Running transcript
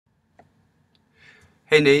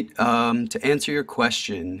Hey Nate, to answer your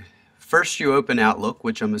question, first you open Outlook,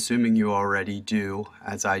 which I'm assuming you already do,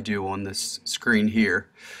 as I do on this screen here.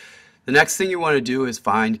 The next thing you want to do is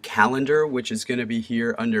find Calendar, which is going to be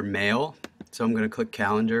here under Mail. So I'm going to click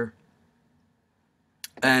Calendar,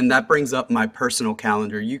 and that brings up my personal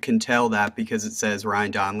calendar. You can tell that because it says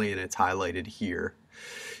Ryan Donnelly and it's highlighted here.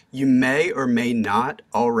 You may or may not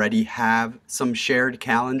already have some shared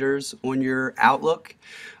calendars on your Outlook.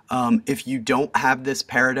 If you don't have this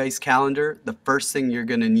Paradise calendar, the first thing you're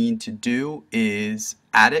going to need to do is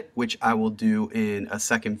add it, which I will do in a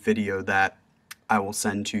second video that I will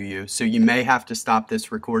send to you. So you may have to stop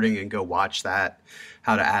this recording and go watch that,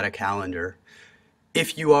 how to add a calendar.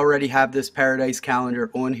 If you already have this Paradise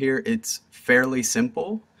calendar on here, it's fairly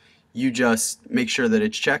simple. You just make sure that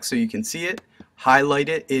it's checked so you can see it. Highlight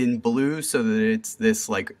it in blue so that it's this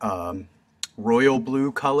like royal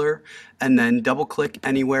blue color, and then double click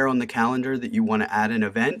anywhere on the calendar that you want to add an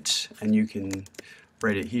event, and you can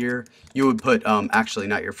write it here. You would put actually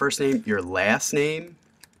not your first name, your last name,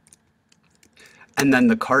 and then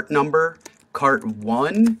the cart number. Cart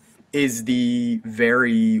 1 is the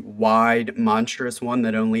very wide, monstrous one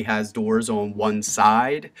that only has doors on one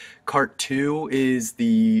side. Cart 2 is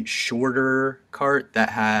the shorter cart that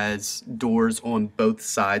has doors on both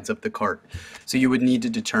sides of the cart. So you would need to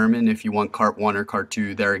determine if you want cart 1 or cart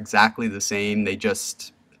 2. They're exactly the same. They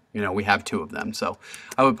just, we have two of them. So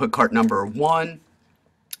I would put cart number 1,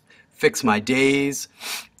 fix my days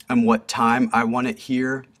and what time I want it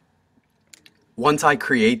here. Once I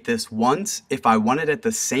create this once, if I want it at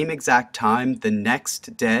the same exact time the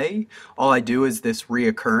next day, all I do is this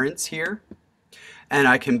reoccurrence here, and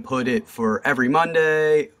I can put it for every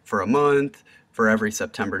Monday, for a month, for every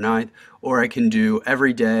September 9th, or I can do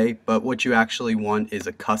every day, but what you actually want is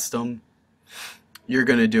a custom. You're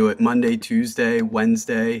going to do it Monday, Tuesday,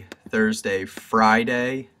 Wednesday, Thursday,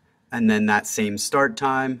 Friday, and then that same start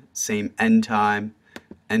time, same end time,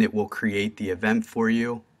 and it will create the event for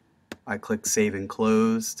you. I click Save and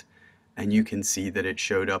Closed, and you can see that it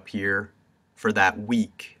showed up here for that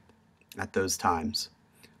week at those times.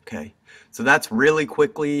 Okay, so that's really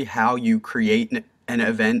quickly how you create an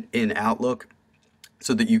event in Outlook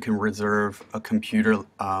so that you can reserve a computer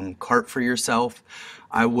cart for yourself.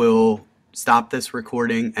 I will stop this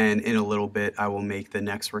recording, and in a little bit I will make the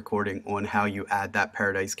next recording on how you add that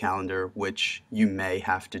Paradise calendar, which you may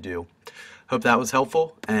have to do. Hope that was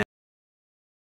helpful.